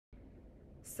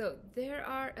So there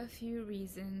are a few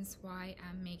reasons why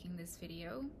I'm making this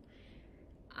video.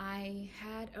 I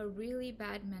had a really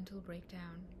bad mental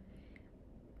breakdown.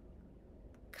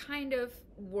 Kind of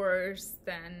worse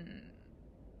than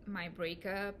my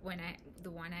breakup,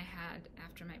 the one I had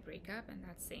after my breakup, and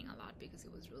that's saying a lot because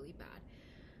it was really bad.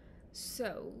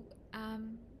 So,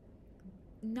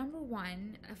 number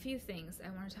one, a few things. I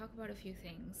want to talk about a few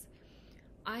things.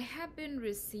 I have been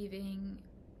receiving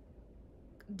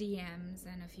DMs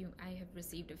and I have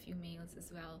received a few mails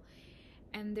as well.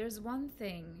 And there's one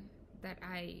thing that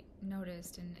I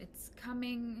noticed, and it's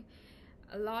coming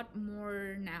a lot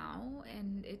more now,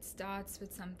 and it starts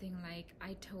with something like,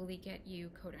 "I totally get you,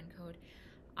 quote unquote.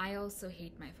 I also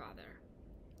hate my father."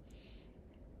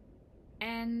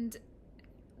 And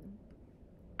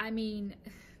I mean,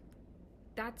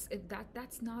 that's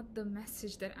not the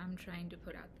message that I'm trying to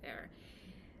put out there.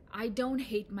 I don't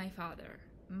hate my father.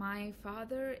 My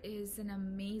father is an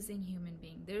amazing human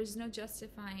being. There's no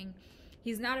justifying.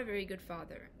 He's not a very good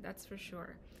father, that's for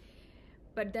sure.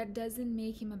 But that doesn't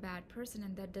make him a bad person,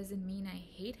 and that doesn't mean I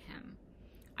hate him.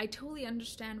 I totally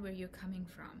understand where you're coming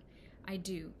from. I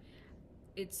do.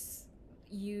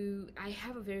 I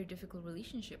have a very difficult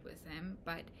relationship with him,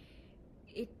 but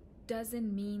it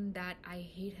doesn't mean that I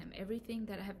hate him. Everything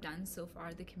that I have done so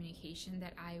far, the communication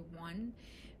that I want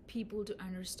people to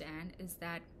understand is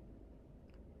that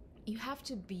you have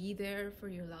to be there for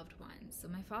your loved ones. So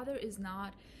my father is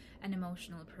not an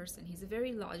emotional person. He's a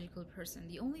very logical person.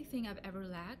 The only thing I've ever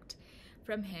lacked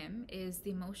from him is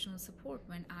the emotional support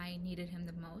when I needed him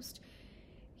the most.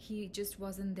 He just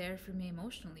wasn't there for me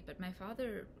emotionally. But my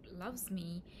father loves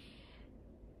me,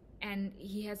 and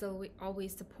he has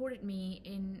always supported me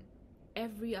in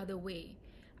every other way.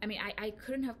 I mean, I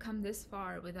couldn't have come this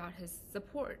far without his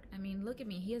support. I mean, look at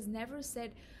me. He has never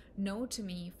said no to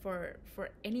me for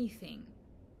anything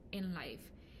in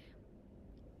life.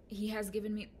 He has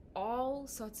given me all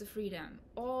sorts of freedom,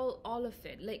 all of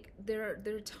it. Like there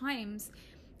are times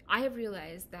I have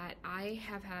realized that I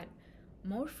have had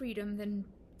more freedom than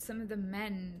some of the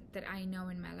men that I know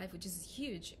in my life, which is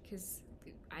huge because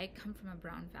I come from a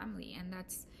brown family, and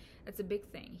that's a big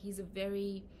thing. He's a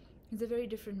very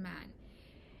different man,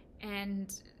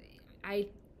 and I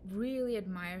really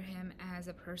admire him as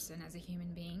a person, as a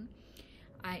human being.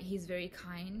 He's very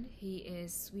kind, he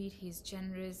is sweet, he's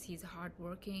generous, he's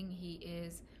hardworking,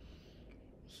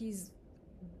 he's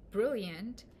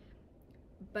brilliant.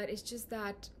 But it's just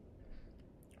that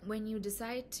when you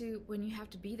have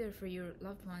to be there for your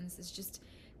loved ones, it's just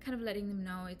kind of letting them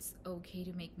know it's okay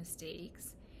to make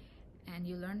mistakes, and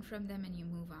you learn from them and you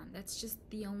move on. That's just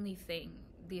the only thing.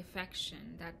 The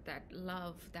affection, that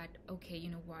love, that, okay, you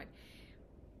know what,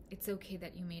 it's okay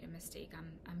that you made a mistake,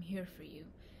 I'm here for you,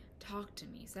 talk to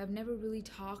me. So I've never really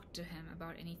talked to him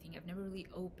about anything. I've never really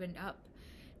opened up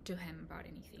to him about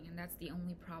anything, and that's the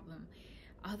only problem.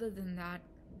 Other than that,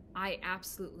 I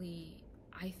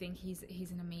think he's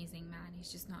an amazing man.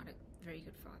 He's just not a very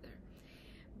good father.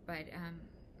 But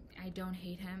I don't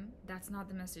hate him. That's not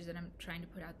the message that I'm trying to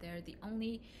put out there. The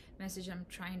only message I'm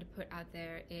trying to put out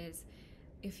there is,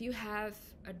 if you have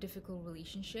a difficult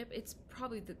relationship, it's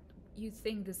probably you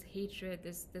think this hatred,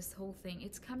 this whole thing,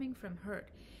 it's coming from hurt.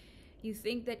 You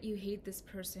think that you hate this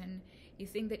person, you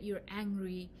think that you're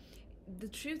angry. The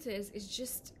truth is, it's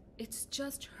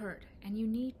just hurt, and you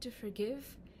need to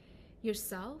forgive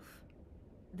yourself,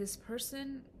 this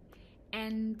person,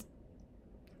 and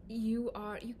you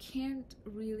can't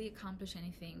really accomplish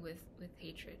anything with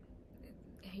hatred.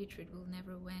 Hatred will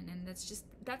never win, and that's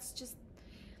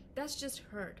just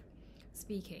hurt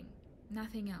speaking,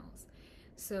 nothing else.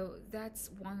 So that's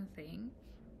one thing.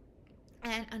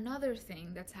 And another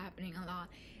thing that's happening a lot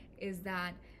is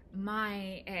that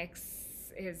my ex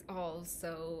is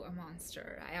also a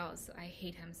monster. I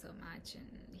hate him so much, and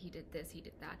he did this, he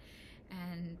did that,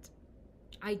 and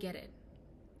I get it.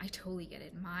 I totally get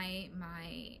it.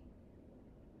 My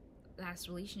last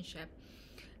relationship,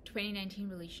 2019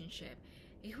 relationship,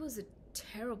 it was a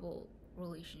terrible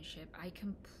relationship. I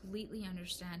completely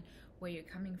understand where you're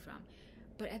coming from.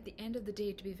 But at the end of the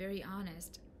day, to be very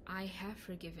honest, I have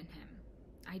forgiven him.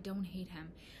 I don't hate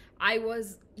him. I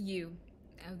was you.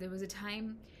 There was a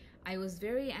time I was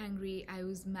very angry, I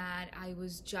was mad, I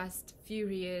was just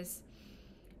furious,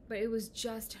 but it was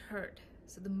just hurt.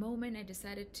 So the moment I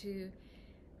decided to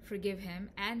forgive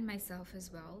him, and myself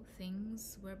as well,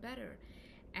 things were better.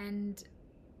 And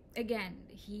again,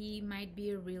 he might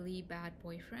be a really bad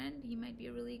boyfriend, he might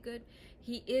be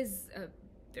he is a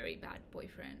very bad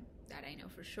boyfriend, that I know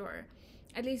for sure.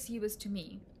 At least he was to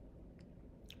me.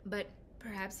 But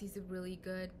perhaps he's a really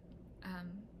good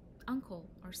uncle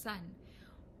or son,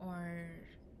 or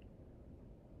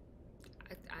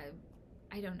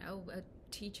I don't know, a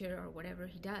teacher or whatever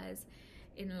he does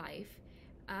in life.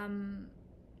 um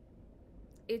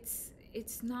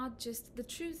it's not just, the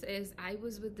truth is I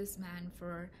was with this man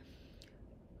for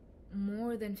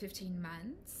more than 15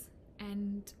 months,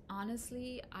 and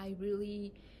honestly I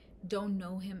really don't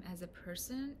know him as a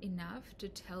person enough to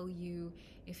tell you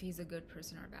if he's a good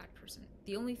person or a bad person.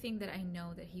 The only thing that I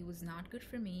know, that he was not good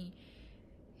for me,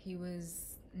 he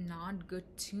was not good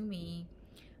to me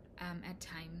at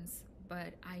times,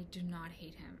 but I do not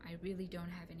hate him. I really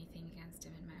don't have anything against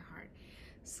him in my heart.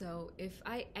 So if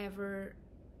I ever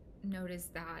notice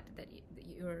that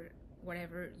you're,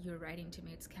 whatever you're writing to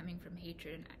me, it's coming from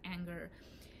hatred and anger,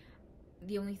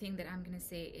 the only thing that I'm gonna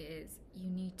say is you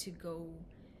need to go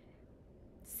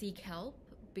seek help,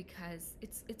 because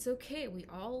it's okay. We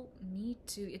all need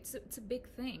to. It's a big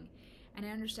thing, and I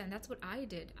understand. That's what I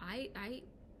did.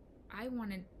 I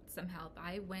wanted some help.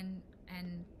 I went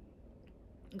and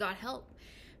got help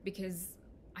because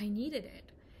I needed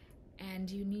it. And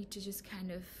you need to just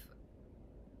kind of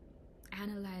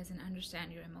analyze and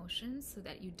understand your emotions so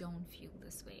that you don't feel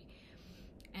this way.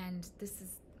 And this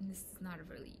is not a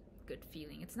really good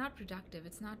feeling. It's not productive.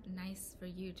 It's not nice for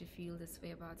you to feel this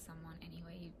way about someone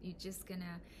anyway.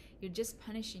 You're just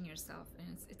punishing yourself,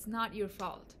 and it's not your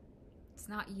fault. It's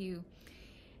not you.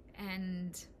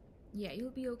 And yeah,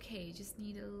 you'll be okay. You just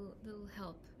need a little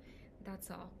help. That's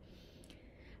all.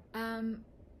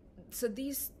 So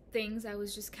these things I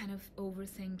was just kind of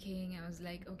overthinking. I was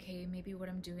like, okay, maybe what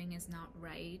I'm doing is not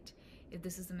right. If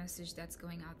this is the message that's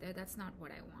going out there, that's not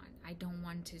what I want. I don't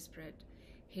want to spread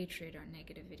hatred or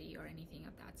negativity or anything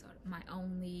of that sort. The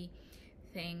only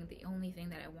thing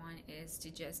that I want is to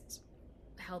just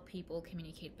help people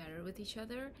communicate better with each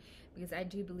other, because I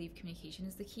do believe communication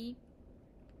is the key.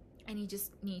 And you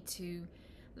just need to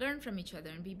learn from each other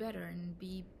and be better and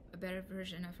be a better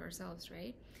version of ourselves,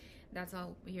 right? That's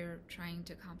all we're trying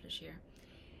to accomplish here.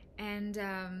 And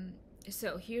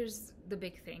so here's the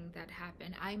big thing that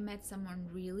happened. I met someone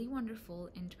really wonderful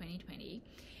in 2020,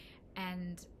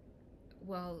 and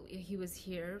well, he was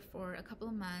here for a couple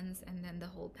of months, and then the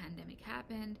whole pandemic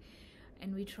happened,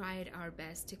 and we tried our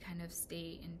best to kind of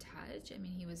stay in touch. I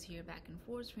mean, he was here back and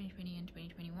forth 2020 and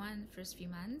 2021 first few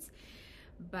months,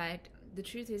 but the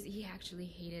truth is he actually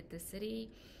hated the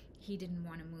city. He didn't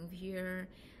want to move here,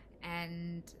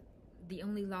 and the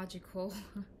only logical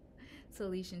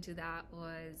solution to that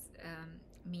was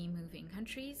me moving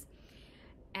countries.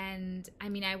 And I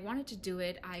mean, I wanted to do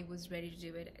it. I was ready to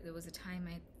do it. There was a time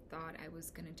I thought I was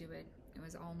going to do it. It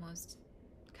was almost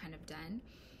kind of done.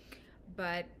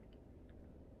 But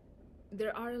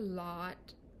there are a lot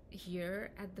here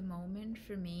at the moment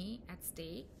for me at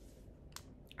stake.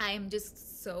 I am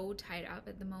just so tied up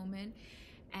at the moment.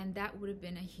 And that would have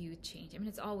been a huge change. I mean,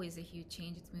 it's always a huge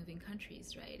change. It's moving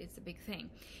countries, right? It's a big thing.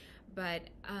 But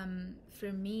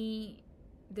for me,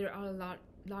 there are a lot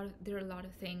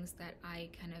of things that I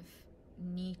kind of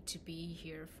need to be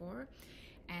here for,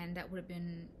 and that would have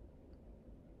been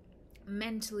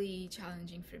mentally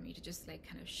challenging for me to just like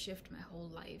kind of shift my whole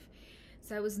life.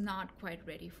 So I was not quite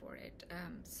ready for it.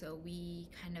 So we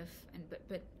kind of,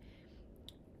 but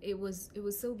it was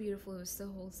so beautiful. It was so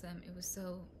wholesome. It was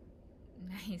so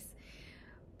nice,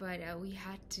 but we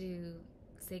had to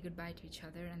say goodbye to each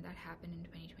other, and that happened in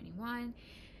 2021.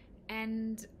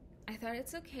 And I thought,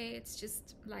 it's okay, it's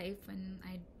just life, and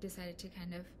I decided to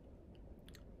kind of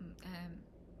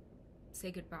say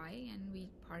goodbye, and we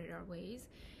parted our ways.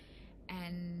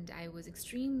 And I was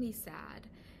extremely sad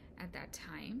at that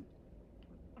time.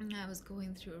 I was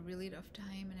going through a really rough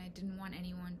time, and I didn't want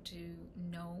anyone to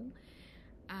know.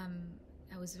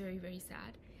 I was very, very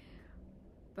sad.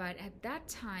 But at that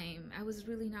time, I was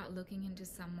really not looking into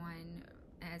someone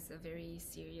as a very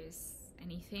serious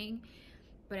anything.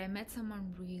 But I met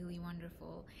someone really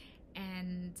wonderful.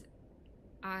 And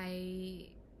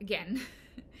again,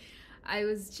 I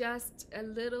was just a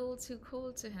little too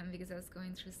cold to him because I was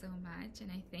going through so much. And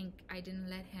I think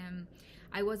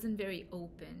I wasn't very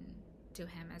open to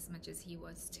him as much as he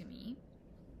was to me.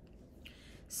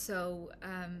 So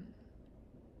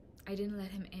I didn't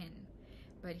let him in.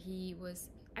 But he was,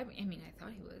 I mean, I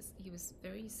thought he was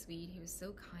very sweet. He was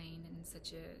so kind and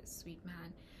such a sweet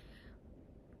man.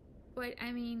 But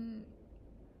I mean,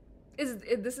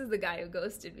 this is the guy who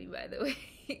ghosted me, by the way.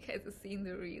 You guys have seen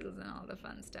the reels and all the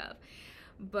fun stuff.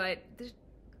 But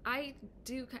I'm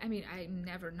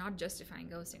never, not justifying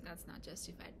ghosting. That's not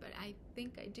justified. But I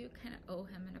think I do kind of owe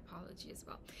him an apology as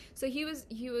well. So he was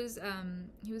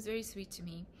very sweet to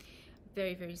me,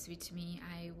 very, very sweet to me.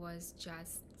 I was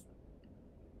just,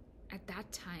 at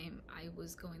that time, I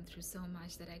was going through so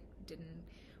much that I didn't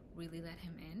really let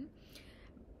him in.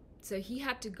 So he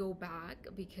had to go back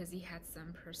because he had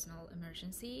some personal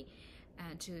emergency,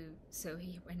 so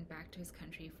he went back to his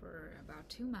country for about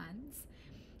 2 months,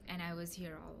 and I was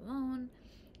here all alone.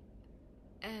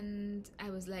 And I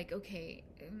was like, okay,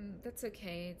 that's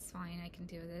okay, it's fine, I can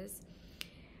do this.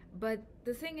 But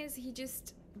the thing is, we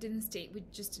just didn't stay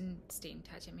in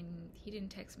touch. I mean, he didn't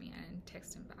text me, I didn't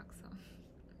text him back,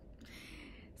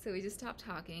 so we just stopped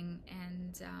talking.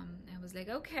 And I was like,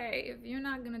 okay, if you're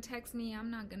not gonna text me,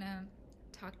 I'm not gonna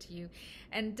talk to you.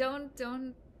 And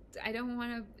I don't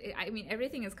want to, I mean,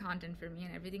 everything is content for me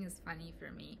and everything is funny for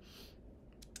me.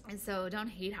 And so don't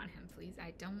hate on him, please.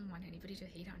 I don't want anybody to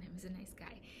hate on him. He's a nice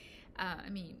guy. I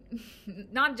mean,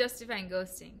 not justifying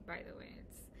ghosting, by the way.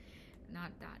 It's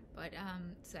not that. But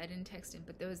so I didn't text him.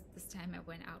 But there was this time I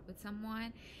went out with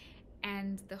someone,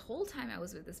 and the whole time I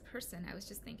was with this person, I was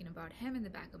just thinking about him in the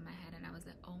back of my head, and I was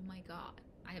like, oh my God,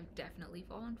 I have definitely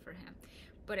fallen for him.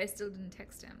 But I still didn't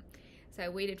text him. So I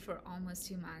waited for almost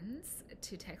 2 months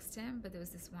to text him, but there was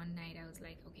this one night I was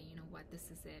like, okay, you know what, this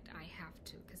is it. I have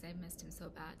to, because I missed him so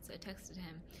bad. So I texted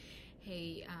him,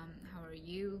 hey, how are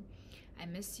you? I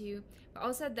miss you. But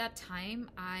also at that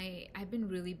time, I've been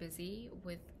really busy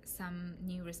with some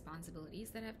new responsibilities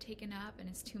that I've taken up, and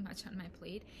it's too much on my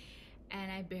plate, and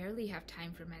I barely have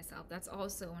time for myself. That's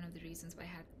also one of the reasons why I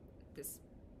had this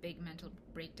big mental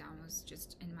breakdown, was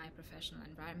just in my professional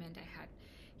environment. I had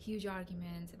huge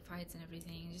arguments and fights and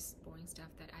everything, just boring stuff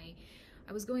that I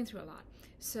was going through a lot.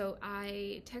 So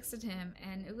I texted him,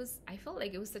 and I felt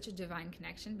like it was such a divine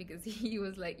connection, because he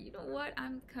was like, you know what,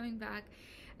 I'm coming back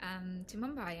to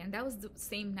Mumbai. And that was the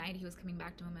same night he was coming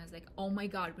back to Mumbai. I was like, oh my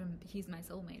God, he's my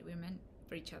soulmate. We're meant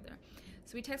for each other.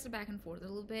 So we texted back and forth a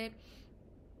little bit.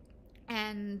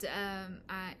 And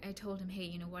I told him, hey,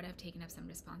 you know what, I've taken up some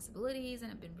responsibilities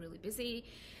and I've been really busy.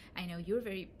 I know you're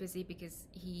very busy, because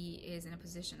he is in a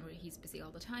position where he's busy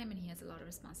all the time and he has a lot of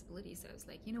responsibilities. So I was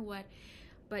like, you know what,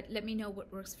 but let me know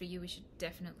what works for you. We should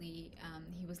definitely,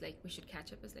 he was like, we should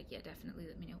catch up. I was like, yeah, definitely,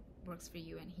 let me know what works for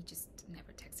you. And he just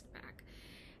never texted back.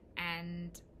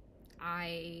 And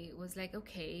I was like,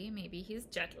 okay, maybe he's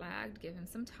jet lagged, give him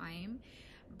some time.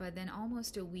 But then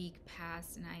almost a week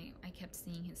passed, and I kept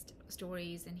seeing his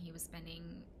stories, and he was spending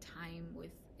time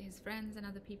with his friends and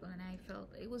other people, and I felt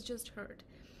it was just hurt.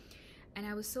 And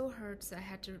I was so hurt, so I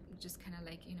had to just kind of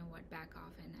like, you know what, back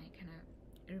off. And I kind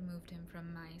of removed him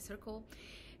from my circle,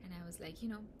 and I was like, you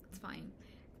know, it's fine.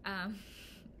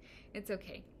 It's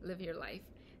okay. Live your life.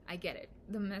 I get it.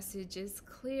 The message is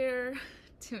clear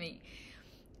to me.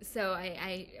 So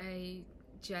I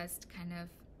just kind of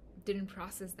didn't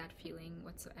process that feeling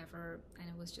whatsoever,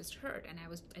 and I was just hurt, and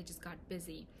I just got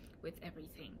busy with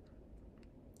everything.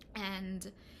 And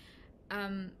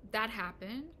that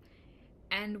happened.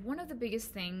 And one of the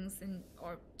biggest things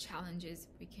or challenges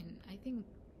I think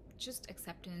just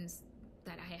acceptance,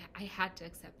 that I had to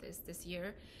accept this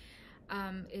year,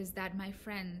 is that my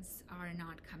friends are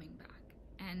not coming back.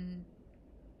 And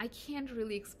I can't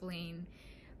really explain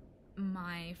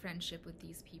my friendship with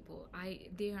these people.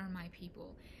 They are my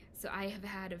people. So I have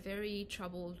had a very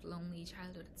troubled, lonely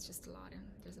childhood. It's just a lot, and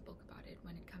there's a book about it.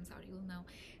 When it comes out, you'll know.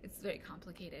 It's very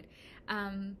complicated.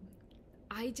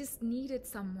 I just needed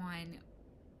someone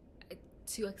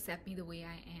to accept me the way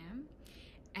I am.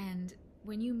 And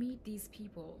when you meet these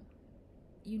people,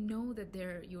 you know that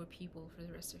they're your people for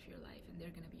the rest of your life, and they're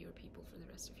going to be your people for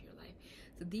the rest of your life.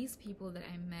 So these people that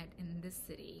I met in this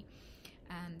city,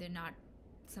 they're not,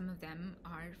 some of them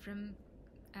are from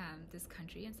this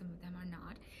country and some of them are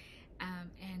not,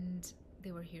 and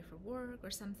they were here for work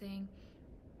or something.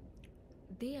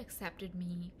 They accepted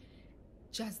me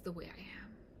just the way I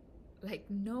am, like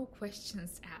no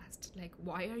questions asked, like,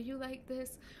 why are you like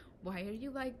this, why are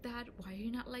you like that, why are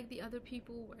you not like the other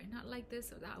people, why are you not like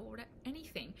this or that, or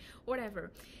anything,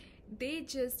 whatever. They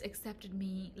just accepted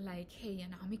me like, hey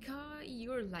Anamika,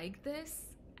 you're like this,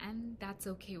 and that's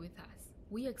okay with us.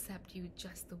 We accept you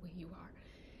just the way you are,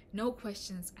 no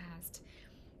questions asked.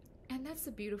 And that's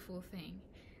a beautiful thing.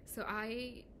 So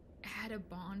I had a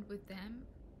bond with them,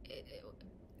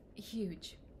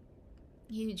 huge.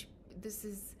 This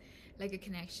is like a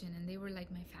connection, and they were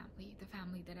like my family, the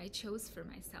family that I chose for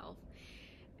myself.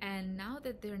 And now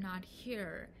that they're not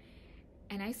here,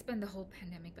 and I spent the whole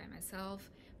pandemic by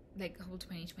myself, like the whole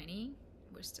 2020,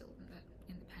 we're still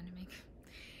in the pandemic,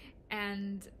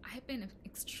 and I've been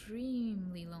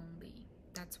extremely lonely.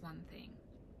 That's one thing.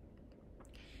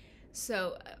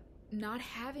 So not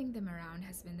having them around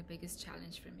has been the biggest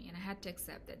challenge for me, and I had to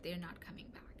accept that they're not coming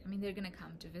back. I mean, they're gonna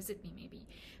come to visit me maybe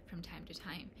from time to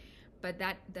time, but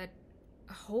that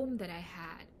home that I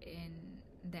had in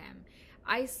them,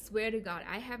 I swear to God,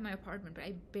 I have my apartment, but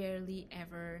I barely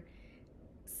ever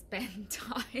spend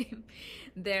time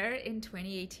there in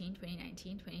 2018,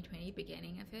 2019, 2020,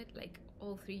 beginning of it, like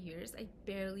all 3 years. I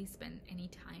barely spent any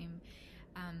time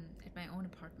at my own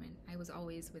apartment. I was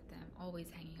always with them, always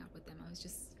hanging out with them. I was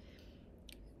just,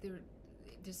 they're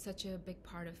just such a big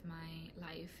part of my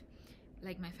life,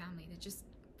 like my family. They're just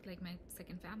like my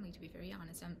second family, to be very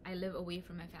honest. I live away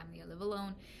from my family. I live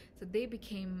alone. So they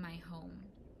became my home,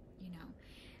 you know.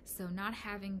 So not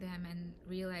having them and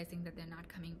realizing that they're not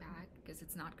coming back because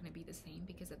it's not going to be the same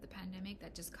because of the pandemic,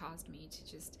 that just caused me to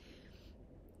just,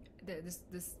 this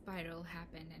spiral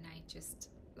happened, and I just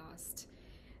lost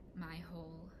my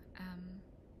whole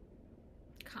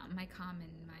my calm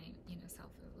and my, you know, self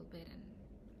a little bit, and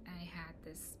I had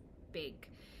this big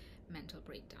mental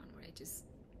breakdown where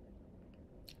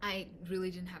I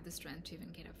really didn't have the strength to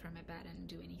even get up from my bed and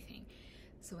do anything.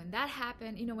 So when that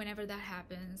happened, you know, whenever that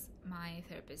happens, my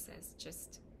therapist says,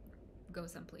 just go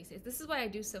someplace. This is why I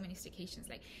do so many staycations.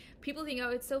 Like, people think, oh,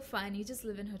 it's so fun, you just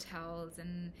live in hotels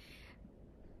and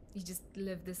you just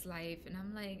live this life. And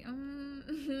I'm like,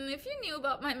 if you knew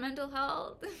about my mental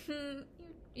health,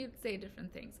 you'd say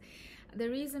different things. The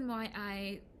reason why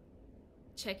I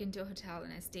check into a hotel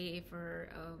and I stay for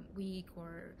a week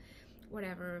or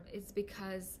whatever is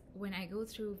because when I go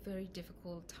through very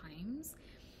difficult times,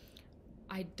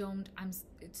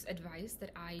 it's advised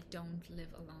that I don't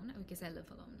live alone, because I live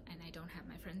alone and I don't have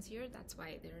my friends here. That's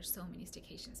why there are so many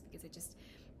staycations, because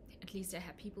at least I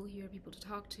have people here, people to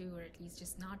talk to, or at least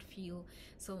just not feel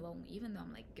so lonely, even though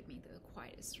I'm like, give me the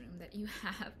quietest room that you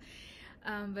have.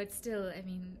 But still, I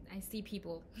mean, I see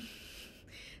people.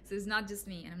 So it's not just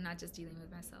me, and I'm not just dealing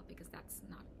with myself, because that's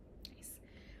not nice.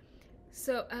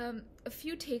 So a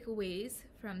few takeaways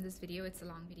from this video. It's a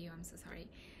long video, I'm so sorry.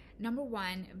 Number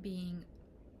one being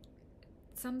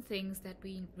some things that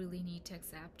we really need to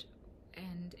accept,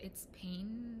 and it's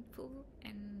painful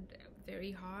and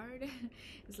very hard.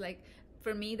 It's like,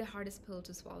 for me, the hardest pill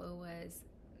to swallow was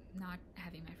not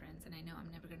having my friends, and I know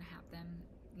I'm never going to have them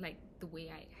like the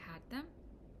way I had them,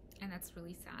 and that's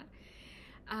really sad.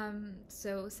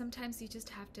 So sometimes you just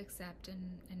have to accept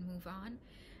and move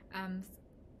on.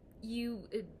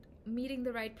 Meeting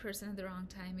the right person at the wrong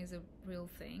time is a real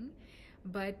thing,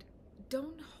 but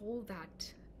don't hold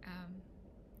that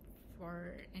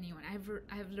for anyone.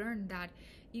 I've learned that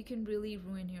you can really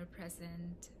ruin your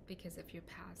present because of your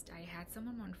past. I had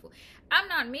someone wonderful.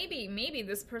 Maybe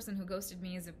this person who ghosted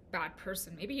me is a bad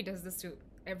person. Maybe he does this to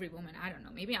every woman. I don't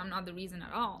know. Maybe I'm not the reason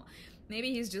at all.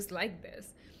 Maybe he's just like this.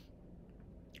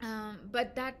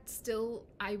 But that still,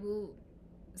 I will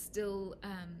still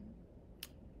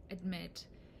admit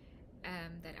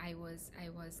that I was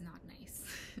not nice.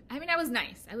 I mean, I was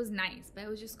nice, but I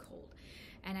was just cold.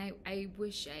 And I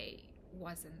wish I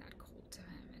wasn't that cold to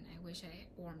him, and I wish I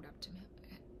warmed up to him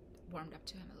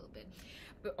a little bit.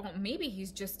 But maybe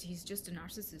he's just a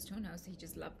narcissist. Who knows? He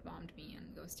just love bombed me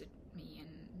and ghosted me, and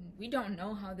we don't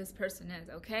know how this person is,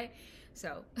 okay?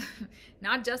 So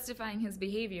not justifying his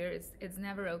behavior, it's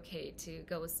never okay to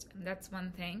ghost. And that's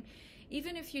one thing.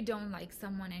 Even if you don't like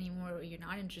someone anymore or you're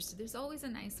not interested, there's always a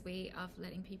nice way of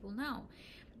letting people know.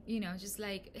 You know, just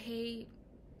like, hey,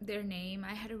 their name,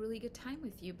 I had a really good time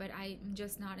with you, but I'm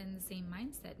just not in the same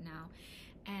mindset now.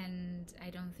 And I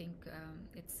don't think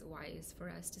it's wise for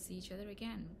us to see each other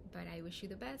again, but I wish you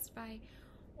the best, bye.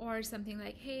 Or something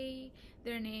like, hey,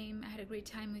 their name, I had a great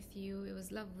time with you, it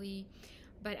was lovely,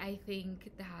 but I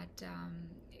think that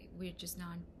I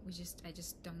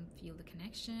just don't feel the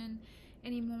connection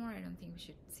anymore. I don't think we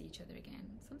should see each other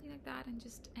again. Something like that, and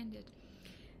just end it.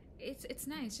 It's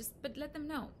nice, but let them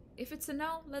know. If it's a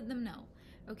no, let them know.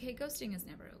 Okay, ghosting is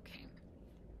never okay.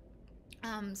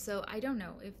 So I don't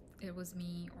know if it was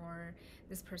me or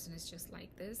this person is just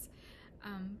like this.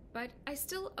 But I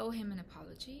still owe him an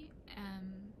apology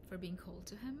for being cold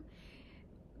to him.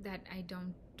 That I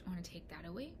don't want to take that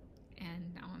away.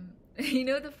 And now you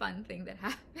know, the fun thing that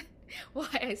happened, why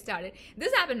I started.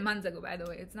 This happened months ago, by the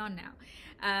way. It's not now.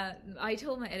 I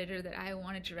told my editor that I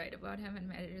wanted to write about him, and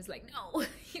my editor's like, no,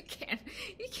 you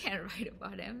can't write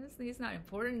about him. He's not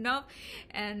important enough,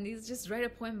 and he's just write a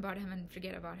poem about him and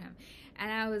forget about him.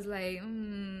 And I was like,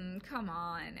 come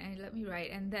on, and let me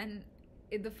write. And then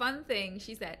the fun thing,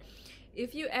 she said,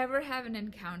 if you ever have an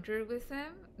encounter with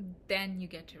him, then you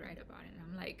get to write about it. And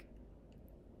I'm like,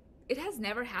 it has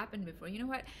never happened before. You know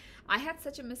what? I had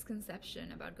such a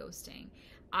misconception about ghosting.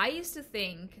 I used to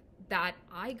think that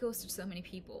I ghosted so many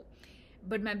people,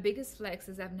 but my biggest flex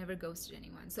is I've never ghosted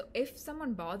anyone. So if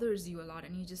someone bothers you a lot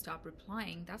and you just stop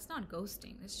replying, that's not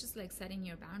ghosting. It's just like setting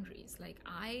your boundaries. Like,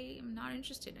 I am not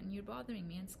interested and you're bothering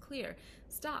me, and it's clear.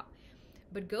 Stop.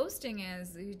 But ghosting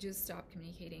is you just stop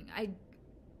communicating.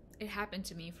 It happened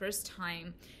to me first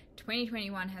time.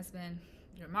 2021 has been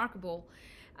remarkable.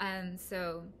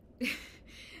 So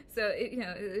so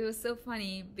it was so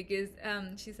funny because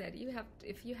she said,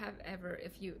 if you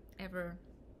ever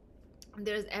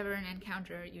there's ever an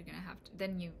encounter, you're gonna have to,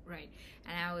 then you right.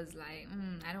 And I was like,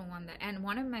 I don't want that. And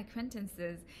one of my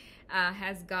acquaintances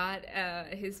has got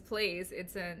his place.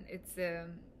 It's the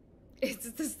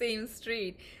same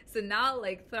street. So now,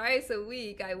 like, thrice a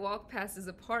week, I walk past his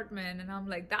apartment and I'm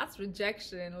like, that's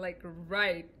rejection, like,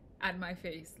 right at my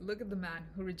face. Look at the man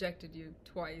who rejected you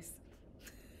twice.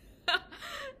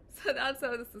 So that's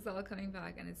how this is all coming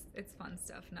back, and it's fun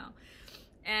stuff now.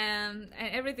 And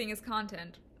everything is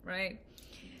content, right?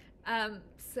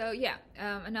 So yeah,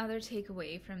 another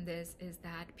takeaway from this is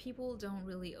that people don't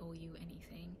really owe you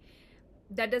anything.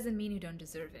 That doesn't mean you don't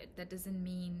deserve it. That doesn't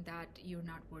mean that you're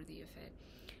not worthy of it.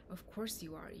 Of course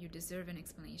you are. You deserve an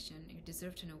explanation. You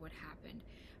deserve to know what happened.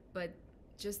 But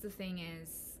just the thing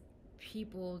is,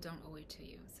 people don't owe it to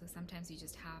you. So sometimes you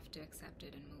just have to accept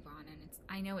it and move on. And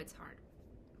I know it's hard,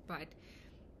 but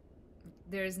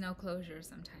there is no closure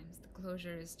sometimes. The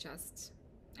closure is just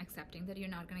accepting that you're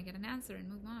not going to get an answer and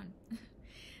move on.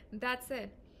 That's it.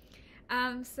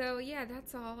 So yeah,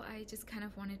 that's all. I just kind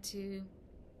of wanted to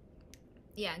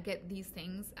get these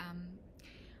things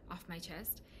off my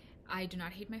chest. I do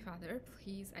not hate my father.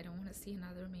 Please, I don't want to see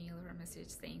another mail or a message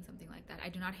saying something like that. I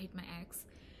do not hate my ex.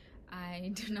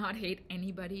 I do not hate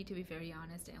anybody, to be very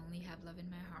honest. I only have love in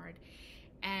my heart.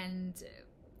 And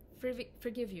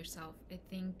forgive yourself. I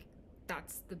think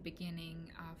that's the beginning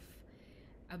of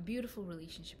a beautiful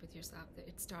relationship with yourself. That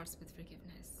it starts with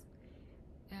forgiveness.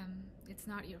 It's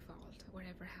not your fault,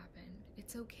 whatever happened.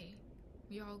 It's okay.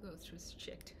 We all go through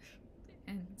shit.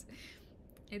 And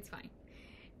it's fine.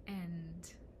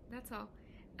 And that's all.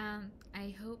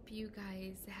 I hope you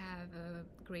guys have a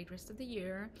great rest of the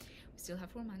year. We still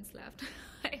have 4 months left.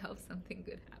 I hope something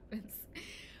good happens.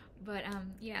 But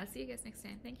yeah, I'll see you guys next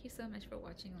time. Thank you so much for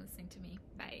watching and listening to me.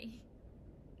 Bye.